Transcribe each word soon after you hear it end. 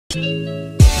What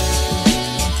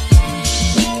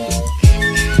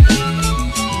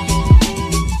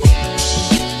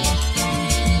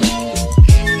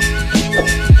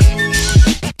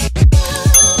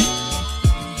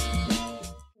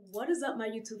is up, my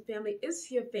YouTube family?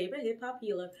 It's your favorite hip-hop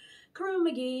healer, Kareem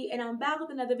McGee, and I'm back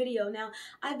with another video. Now,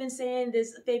 I've been saying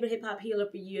this favorite hip-hop healer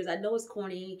for years. I know it's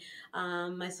corny.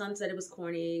 My son said it was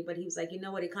corny, but he was like, you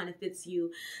know what, it kind of fits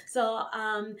you. So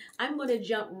I'm going to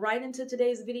jump right into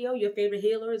today's video. Your favorite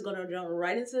healer is going to jump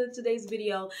right into today's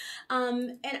video.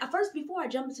 And first, before I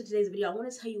jump into today's video, I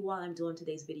want to tell you why I'm doing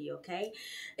today's video, okay?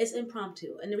 It's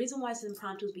impromptu. And the reason why it's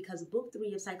impromptu is because Book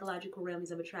 3 of Psychological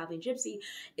Remedies of a Traveling Gypsy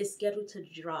is scheduled to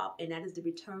drop, and that is The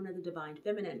Return of the Divine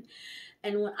Feminine.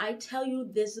 And when I tell you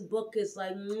this book is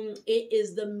like, it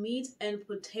is the meat and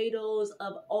potatoes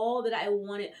of all that I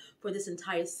wanted for this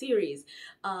entire series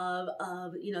of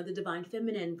you know, the Divine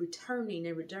Feminine returning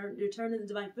and return of the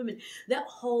Divine Feminine. That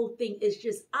whole thing is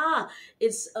just,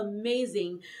 it's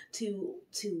amazing to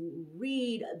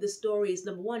read the stories,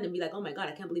 number one, and be like, oh my God,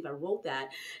 I can't believe I wrote that.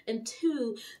 And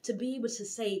two, to be able to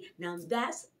say, now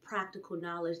that's practical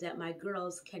knowledge that my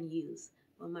girls can use,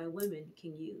 or my women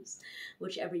can use,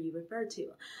 whichever you refer to.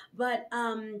 But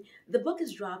the book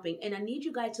is dropping, and I need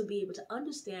you guys to be able to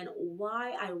understand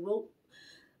why I wrote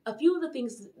a few of the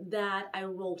things that I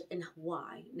wrote and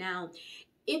why. Now,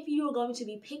 if you're going to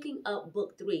be picking up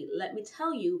Book 3, let me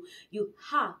tell you, you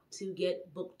have to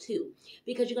get Book 2,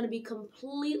 because you're going to be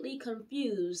completely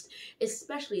confused,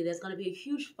 especially there's going to be a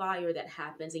huge fire that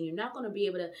happens, and you're not going to be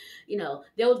able to, you know,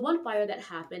 there was one fire that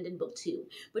happened in Book 2,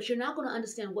 but you're not going to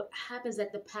understand what happens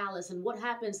at the palace and what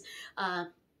happens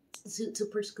to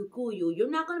Perskukuyu. You're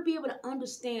not going to be able to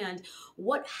understand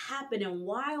what happened and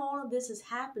why all of this is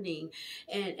happening,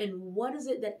 and what is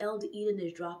it that Elder Eden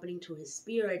is dropping into his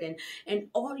spirit, and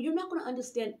all. You're not going to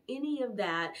understand any of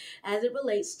that as it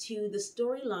relates to the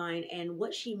storyline and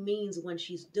what she means when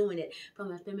she's doing it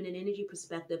from a feminine energy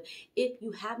perspective, if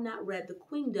you have not read The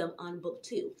Queendom on Book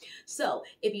 2. So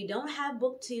if you don't have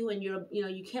Book 2 and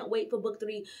you can't wait for Book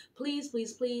 3, please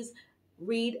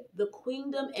read The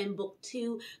Queendom and Book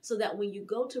 2, so that when you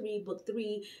go to read Book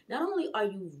 3, not only are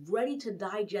you ready to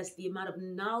digest the amount of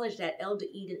knowledge that Elder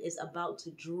Eden is about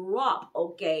to drop,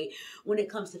 okay, when it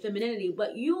comes to femininity,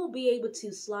 but you will be able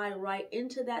to slide right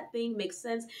into that thing, make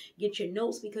sense, get your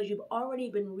notes, because you've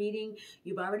already been reading,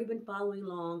 you've already been following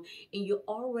along, and you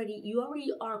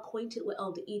already are acquainted with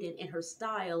Elder Eden and her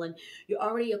style, and you're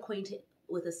already acquainted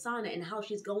with Asana and how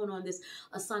she's going on this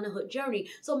Asanahood journey.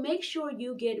 So make sure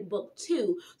you get Book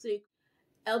 2. So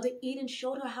Elder Eden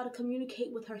showed her how to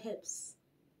communicate with her hips,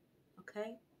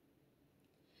 okay?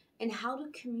 And how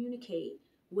to communicate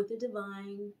with the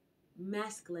divine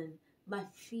masculine by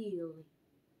feeling.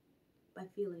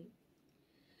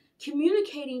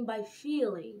 Communicating by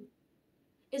feeling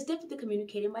is different than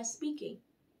communicating by speaking.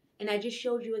 And I just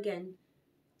showed you again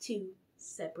 2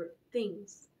 separate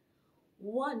things.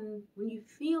 One, when you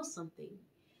feel something,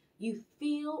 you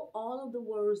feel all of the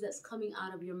words that's coming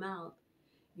out of your mouth.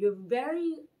 You're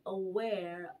very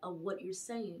aware of what you're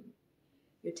saying.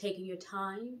 You're taking your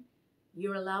time.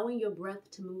 You're allowing your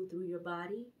breath to move through your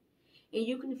body. And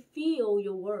you can feel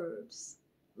your words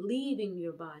leaving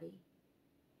your body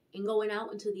and going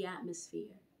out into the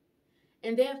atmosphere,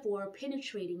 and therefore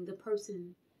penetrating the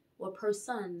person or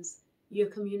persons you're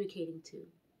communicating to.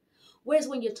 Whereas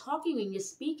when you're talking and you're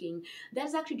speaking,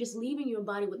 that's actually just leaving your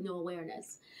body with no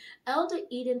awareness. Elder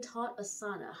Eden taught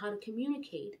Asana how to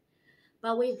communicate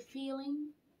by way of feeling,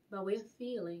 all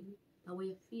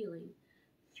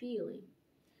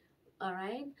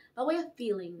right? By way of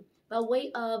feeling, by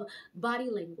way of body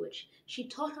language. She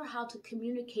taught her how to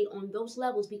communicate on those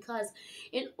levels, because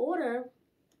in order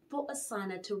for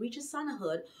Asana to reach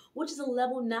Asanahood, which is a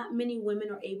level not many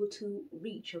women are able to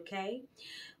reach, okay?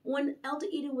 When Elder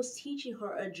Eden was teaching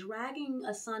her, dragging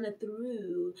Asana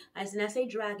through, and I say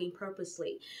dragging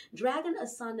purposely, dragging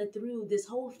Asana through this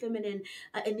whole feminine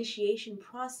initiation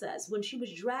process, when she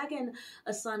was dragging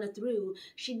Asana through,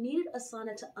 she needed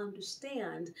Asana to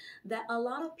understand that a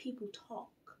lot of people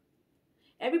talk.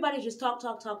 Everybody just talking.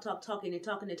 They're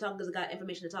talking because they got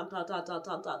information to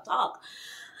talk.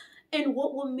 And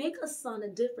what will make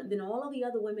Asana different than all of the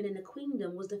other women in the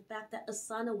Queendom was the fact that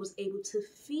Asana was able to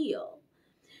feel.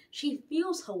 She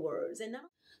feels her words. And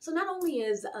not only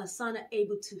is Asana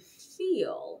able to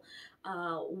feel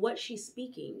what she's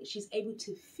speaking, she's able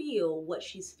to feel what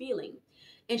she's feeling.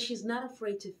 and she's not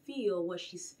afraid to feel what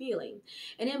she's feeling.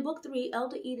 And in book 3,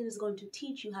 Elder Eden is going to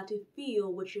teach you how to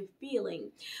feel what you're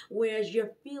feeling, whereas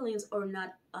your feelings are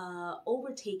not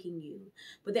overtaking you,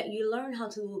 but that you learn how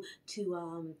to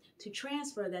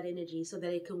transfer that energy so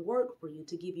that it can work for you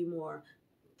to give you more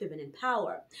feminine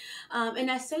power.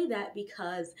 And I say that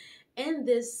because in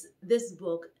this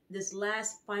book, this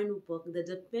last final book, the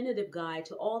definitive guide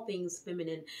to all things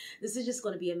feminine, this is just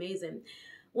going to be amazing.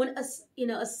 When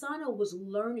Asana was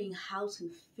learning how to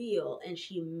feel and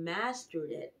she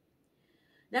mastered it,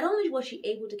 not only was she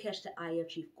able to catch the eye of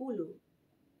Chief Kulu,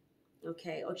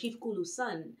 okay, or Chief Kulu's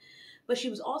son, but she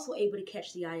was also able to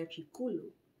catch the eye of Chief Kulu.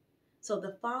 So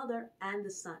the father and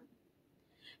the son.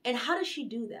 And how does she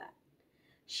do that?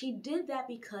 She did that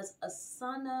because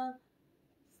Asana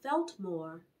felt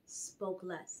more, spoke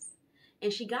less.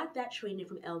 And she got that training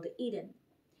from Elder Eden.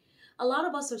 A lot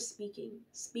of us are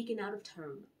speaking out of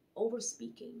turn, over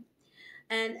speaking.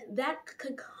 And that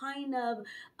could kind of,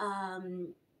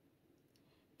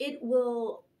 it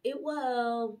will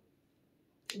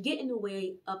get in the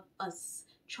way of us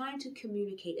trying to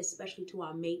communicate, especially to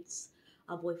our mates,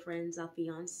 our boyfriends, our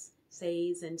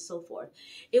fiancés, and so forth.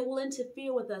 It will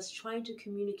interfere with us trying to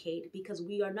communicate because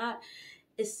we are not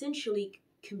essentially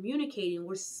communicating,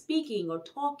 we're speaking or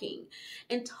talking.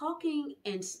 And talking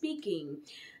and speaking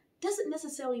doesn't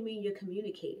necessarily mean you're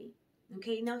communicating.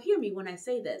 Okay, now hear me when I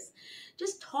say this.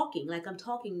 Just talking like I'm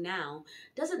talking now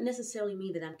doesn't necessarily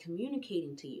mean that I'm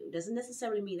communicating to you. Doesn't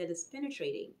necessarily mean that it's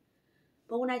penetrating.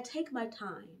 But when I take my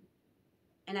time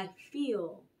and I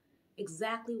feel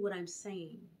exactly what I'm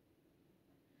saying,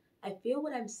 I feel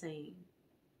what I'm saying,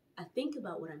 I think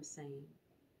about what I'm saying,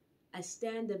 I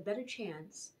stand a better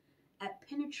chance at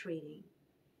penetrating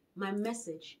my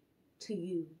message to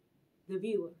you, the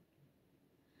viewer.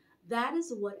 That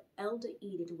is what Elder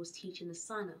Eden was teaching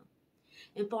Asana.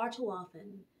 And far too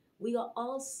often, we are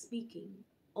all speaking,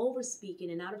 over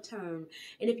speaking, and out of turn.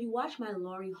 And if you watch my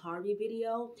Lori Harvey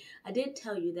video, I did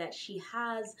tell you that she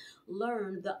has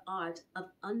learned the art of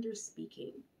under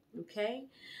speaking. Okay?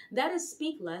 That is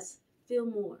speak less, feel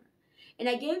more. And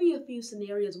I gave you a few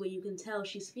scenarios where you can tell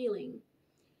she's feeling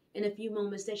in a few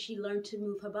moments that she learned to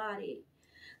move her body.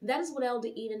 That is what Elder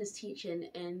Eden is teaching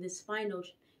in this final,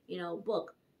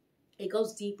 book. It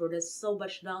goes deeper. There's so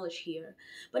much knowledge here.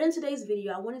 But in today's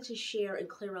video, I wanted to share and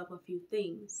clear up a few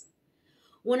things.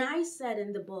 When I said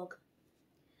in the book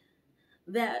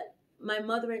that my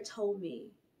mother had told me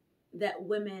that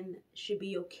women should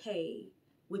be okay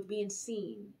with being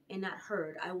seen and not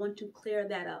heard, I want to clear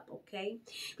that up, okay?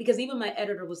 Because even my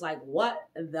editor was like, what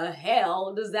the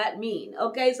hell does that mean?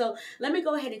 Okay, so let me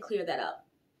go ahead and clear that up.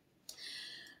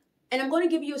 And I'm going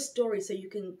to give you a story so you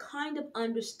can kind of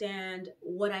understand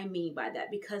what I mean by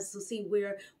that. Because, see,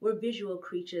 we're visual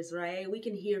creatures, right? We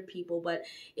can hear people, but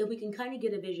if we can kind of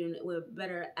get a vision, we're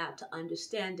better apt to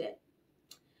understand it.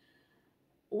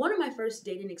 One of my first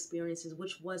dating experiences,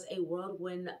 which was a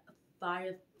whirlwind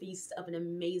fire feast of an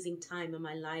amazing time in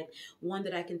my life, one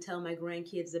that I can tell my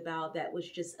grandkids about, that was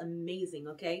just amazing,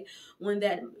 okay? One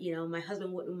that, my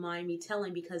husband wouldn't mind me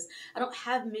telling because I don't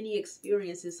have many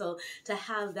experiences, so to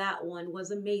have that one was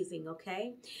amazing,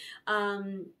 okay?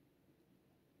 I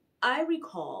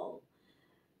recall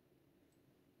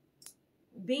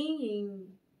being,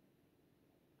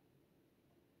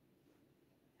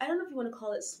 I don't know if you want to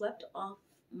call it swept off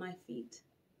my feet,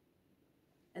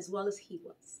 as well as he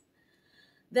was.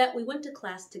 That we went to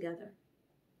class together.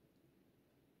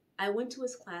 I went to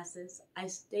his classes. I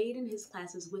stayed in his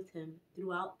classes with him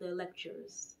throughout the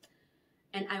lectures.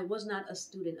 And I was not a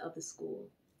student of the school.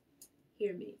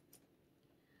 Hear me.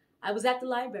 I was at the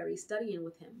library studying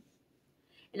with him.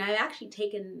 And I actually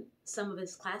taken some of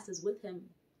his classes with him.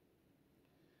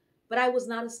 But I was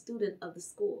not a student of the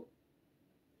school.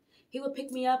 He would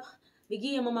pick me up.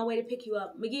 McGee, I'm on my way to pick you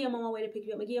up. McGee, I'm on my way to pick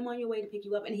you up. McGee, I'm on your way to pick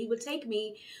you up. And he would take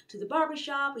me to the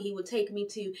barbershop. He would take me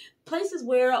to places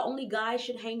where only guys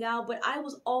should hang out. But I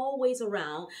was always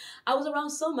around. I was around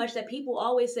so much that people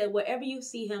always said, wherever you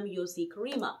see him, you'll see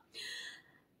Karima.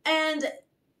 And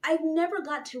I never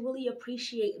got to really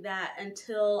appreciate that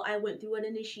until I went through an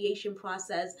initiation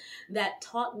process that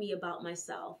taught me about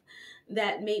myself,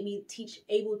 that made me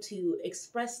able to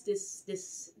express this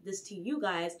to you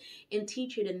guys and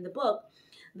teach it in the book.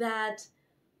 That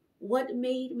what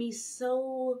made me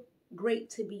so great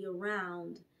to be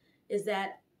around is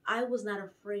that I was not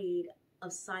afraid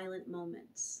of silent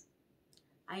moments.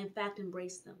 I in fact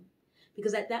embraced them,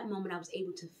 because at that moment I was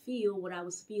able to feel what I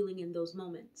was feeling in those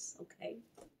moments, okay?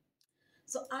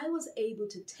 So I was able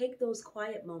to take those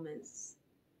quiet moments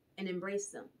and embrace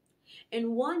them.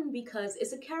 And one, because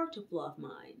it's a character flaw of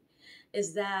mine,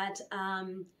 is that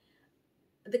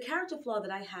the character flaw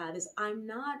that I have is I'm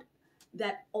not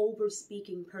that over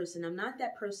speaking person. I'm not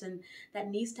that person that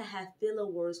needs to have filler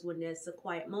words when there's a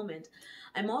quiet moment.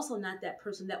 I'm also not that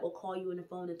person that will call you on the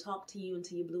phone and talk to you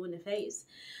until you're blue in the face.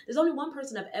 There's only one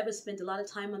person I've ever spent a lot of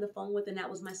time on the phone with, and that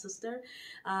was my sister.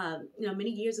 Many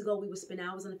years ago we would spend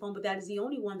hours on the phone, but that is the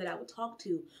only one that I would talk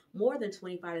to more than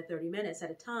 25 to 30 minutes at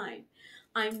a time.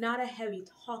 I'm not a heavy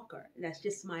talker. That's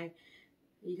just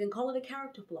you can call it a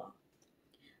character flaw.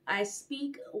 I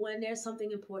speak when there's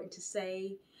something important to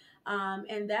say,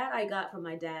 and that I got from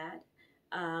my dad.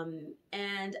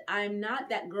 And I'm not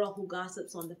that girl who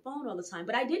gossips on the phone all the time,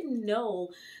 but I didn't know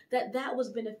that that was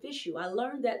beneficial. I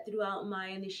learned that throughout my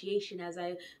initiation as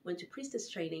I went to priestess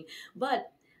training,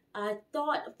 but I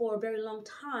thought for a very long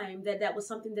time that that was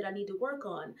something that I need to work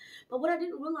on. But what I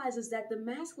didn't realize is that the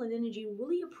masculine energy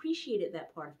really appreciated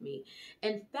that part of me.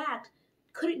 In fact,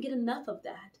 couldn't get enough of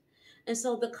that. And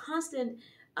so the constant,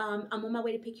 I'm on my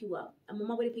way to pick you up. I'm on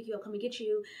my way to pick you up. Come and get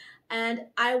you. And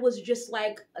I was just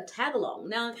like a tag along.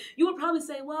 Now, you would probably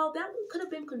say, well, that could have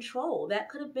been control. That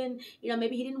could have been,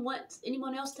 maybe he didn't want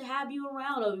anyone else to have you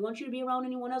around, or he wants you to be around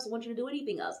anyone else, or want you to do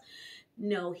anything else.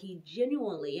 No, he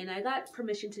genuinely, and I got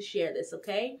permission to share this,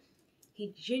 okay?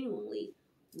 He genuinely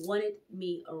wanted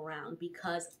me around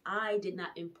because I did not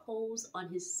impose on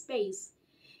his space,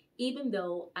 even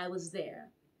though I was there.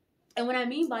 And what I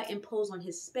mean by impose on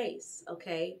his space,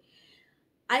 okay,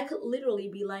 I could literally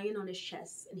be lying on his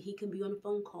chest and he can be on a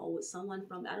phone call with someone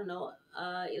from, I don't know,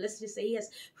 let's just say he has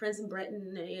friends in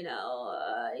Britain,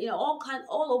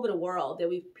 all over the world. There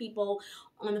will be people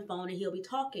on the phone and he'll be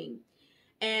talking.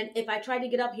 And if I try to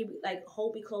get up, he'd be like,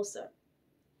 hold me closer.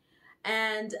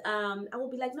 And I will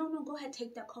be like, no, go ahead,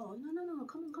 take that call. No,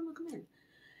 come in.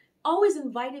 Always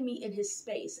invited me in his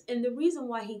space. And the reason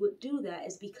why he would do that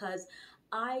is because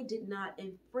I did not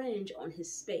infringe on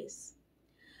his space.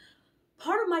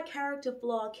 Part of my character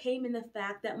flaw came in the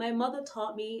fact that my mother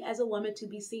taught me as a woman to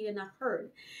be seen and not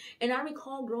heard. And I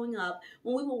recall growing up,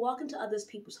 when we would walk into other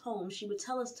people's homes, she would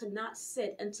tell us to not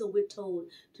sit until we're told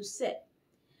to sit.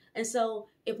 And so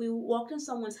if we walked in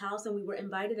someone's house and we were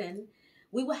invited in,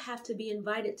 we would have to be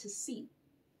invited to seat.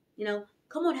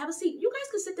 Come on, have a seat. You guys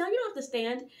can sit down. You don't have to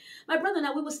stand. My brother and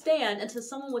I, we would stand until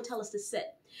someone would tell us to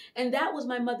sit. And that was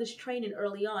my mother's training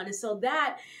early on. And so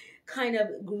that kind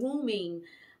of grooming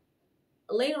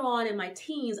later on in my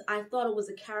teens, I thought it was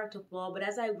a character flaw. But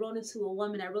as I've grown into a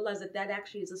woman, I realized that that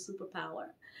actually is a superpower.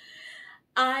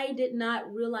 I did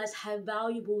not realize how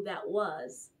valuable that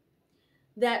was.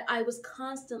 That I was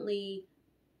constantly,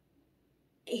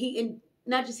 he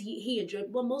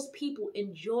enjoyed, well, most people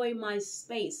enjoy my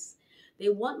space. They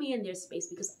want me in their space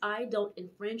because I don't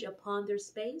infringe upon their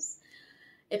space.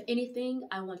 If anything,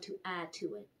 I want to add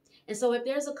to it. And so if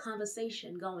there's a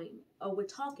conversation going or we're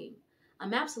talking,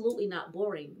 I'm absolutely not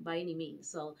boring by any means.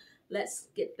 So let's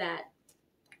get that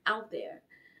out there.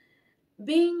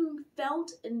 Being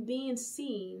felt and being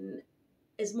seen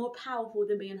is more powerful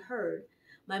than being heard.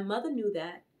 My mother knew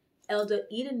that. Elder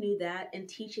Eden knew that and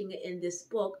teaching it in this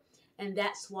book. And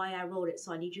that's why I wrote it.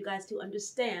 So I need you guys to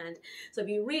understand. So if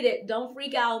you read it, don't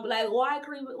freak out and be like, why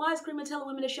is Karima telling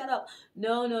women to shut up?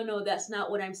 No, that's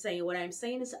not what I'm saying. What I'm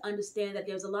saying is to understand that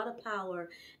there's a lot of power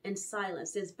in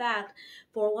silence. In fact,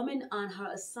 for a woman on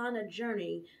her asana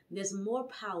journey, there's more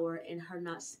power in her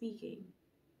not speaking.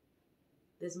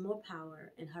 There's more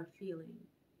power in her feeling.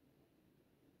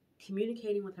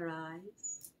 Communicating with her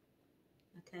eyes,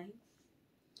 okay?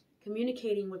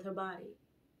 Communicating with her body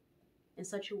in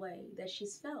such a way that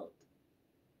she's felt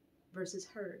versus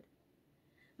heard.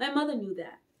 My mother knew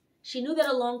that. She knew that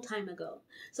a long time ago.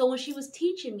 So when she was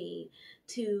teaching me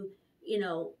to,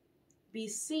 be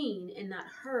seen and not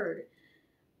heard,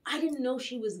 I didn't know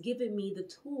she was giving me the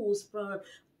tools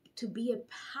to be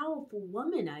a powerful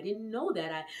woman. I didn't know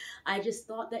that. I just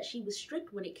thought that she was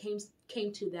strict when it came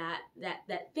to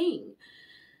that thing.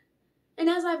 And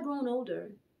as I've grown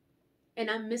older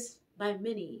and I'm missed by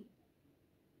many,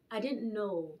 I didn't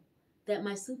know that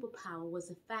my superpower was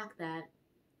the fact that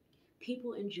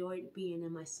people enjoyed being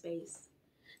in my space.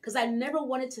 Because I never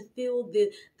wanted to fill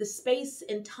the space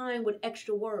and time with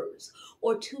extra words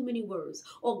or too many words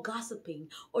or gossiping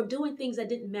or doing things that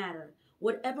didn't matter.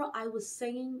 Whatever I was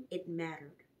saying, it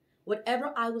mattered.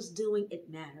 Whatever I was doing, it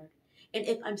mattered. And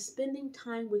if I'm spending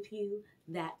time with you,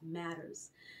 that matters.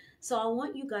 So I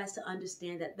want you guys to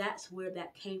understand that that's where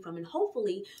that came from. And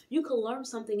hopefully you can learn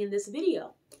something in this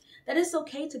video. That it's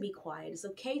okay to be quiet. It's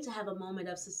okay to have a moment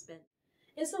of suspense.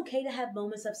 It's okay to have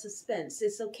moments of suspense.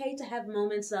 It's okay to have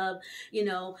moments of,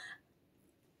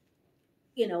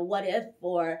 what if,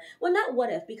 or, well, not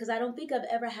what if, because I don't think I've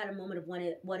ever had a moment of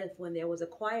what if when there was a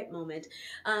quiet moment.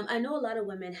 I know a lot of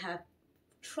women have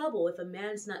trouble if a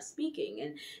man's not speaking,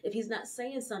 and if he's not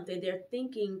saying something, they're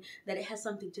thinking that it has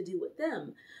something to do with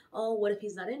them. Oh, what if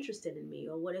he's not interested in me,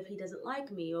 or what if he doesn't like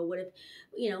me, or what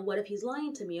if he's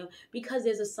lying to me, or because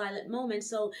there's a silent moment.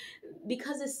 So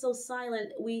because it's so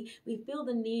silent, we feel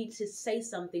the need to say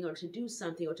something or to do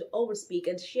something or to overspeak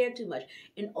and share too much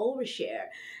and overshare.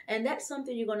 And that's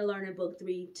something you're going to learn in book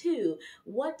 3 too: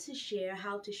 what to share,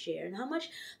 how to share, and how much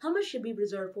should be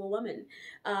reserved for a woman.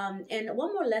 And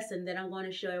one more lesson that I'm going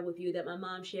to share with you that my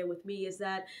mom shared with me is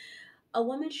that a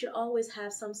woman should always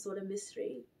have some sort of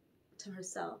mystery to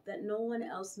herself that no one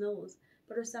else knows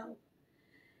but herself.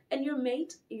 And your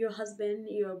mate, your husband,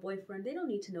 your boyfriend, they don't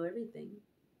need to know everything.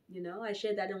 I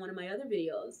shared that in one of my other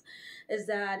videos, is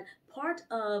that part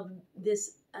of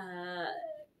this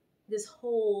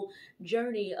whole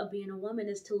journey of being a woman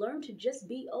is to learn to just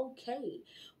be okay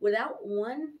without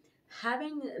one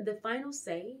having the final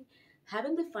say,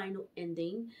 having the final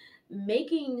ending,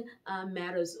 making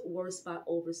matters worse by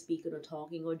over speaking or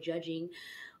talking or judging.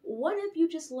 What if you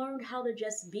just learned how to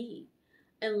just be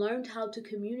and learned how to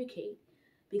communicate?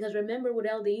 Because remember what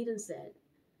Elder Eden said: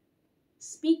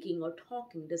 speaking or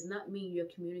talking does not mean you're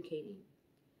communicating.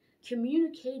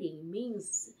 Communicating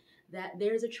means that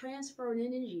there's a transfer in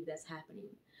energy that's happening.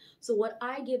 So what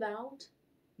I give out,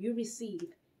 you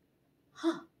receive,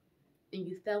 and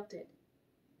you felt it.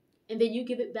 And then you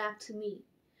give it back to me.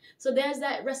 So there's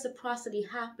that reciprocity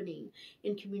happening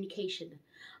in communication.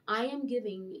 I am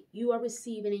giving, you are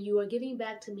receiving, and you are giving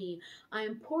back to me. I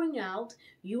am pouring out,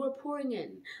 you are pouring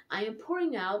in. I am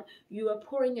pouring out, you are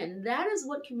pouring in. That is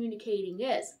what communicating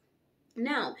is.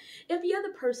 Now, if the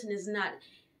other person is not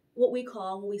what we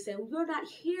say, well, you're not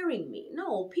hearing me.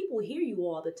 No, people hear you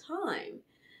all the time.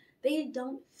 They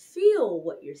don't feel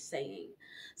what you're saying.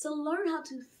 So learn how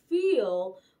to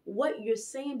feel what you're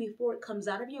saying before it comes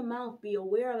out of your mouth. Be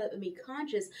aware of it and be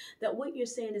conscious that what you're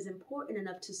saying is important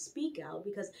enough to speak out,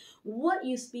 because what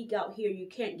you speak out here, you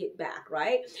can't get back,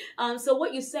 right? So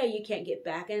what you say, you can't get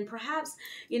back. And perhaps,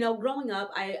 growing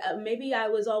up, maybe I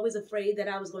was always afraid that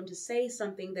I was going to say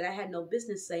something that I had no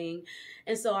business saying.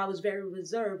 And so I was very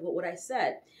reserved with what I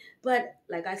said. But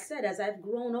like I said, as I've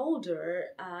grown older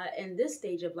in this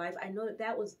stage of life, I know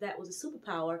that was a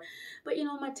superpower. But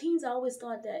my teens, I always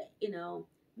thought that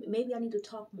maybe I need to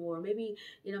talk more. Maybe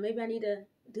I need to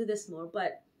do this more.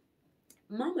 But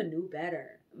Mama knew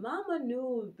better. Mama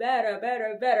knew better,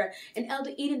 better, better. And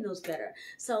Elder Eden knows better.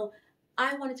 So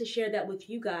I wanted to share that with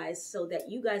you guys so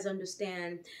that you guys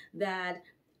understand that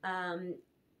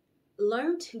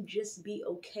learn to just be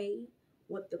okay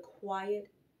with the quiet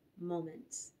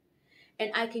moments.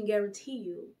 And I can guarantee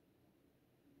you,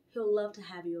 he'll love to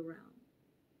have you around.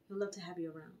 He'll love to have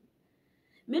you around.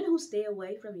 Men who stay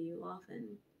away from you often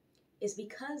is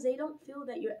because they don't feel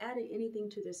that you're adding anything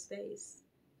to their space.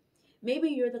 Maybe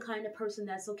you're the kind of person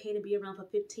that's okay to be around for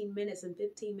 15 minutes and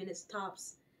 15 minutes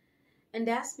tops. And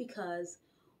that's because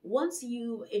once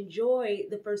you enjoy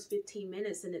the first 15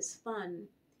 minutes and it's fun,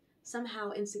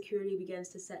 somehow insecurity begins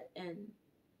to set in.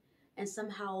 And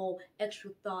somehow extra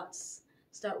thoughts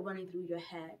start running through your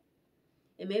head.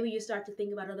 And maybe you start to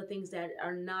think about other things that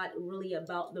are not really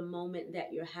about the moment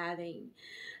that you're having.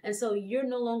 And so you're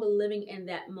no longer living in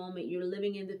that moment. You're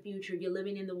living in the future. You're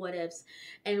living in the what ifs.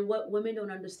 And what women don't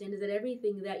understand is that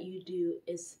everything that you do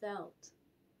is felt.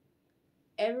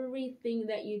 Everything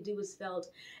that you do is felt.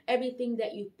 Everything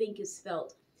that you think is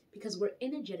felt. Because we're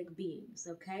energetic beings,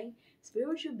 okay?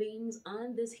 Spiritual beings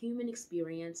on this human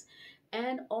experience.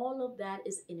 And all of that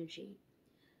is energy.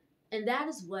 And that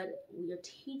is what we are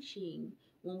teaching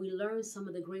when we learn some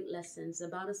of the great lessons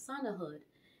about asanahood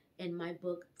in my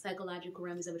book, Psychological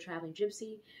Remedies of a Traveling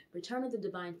Gypsy, Return of the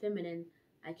Divine Feminine.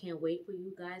 I can't wait for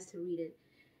you guys to read it.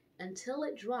 Until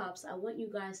it drops, I want you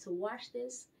guys to watch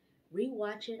this,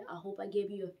 rewatch it. I hope I gave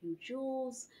you a few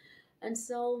jewels. And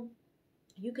so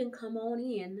you can come on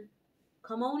in.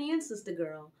 Come on in, sister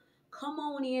girl. Come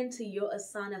on into your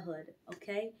asanahood,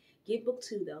 okay? Get book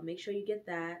 2, though. Make sure you get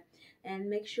that. And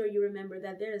make sure you remember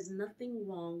that there is nothing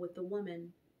wrong with the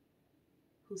woman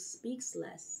who speaks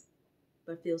less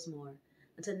but feels more.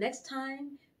 Until next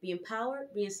time, be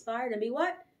empowered, be inspired, and be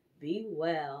what? Be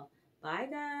well. Bye,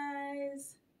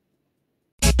 guys.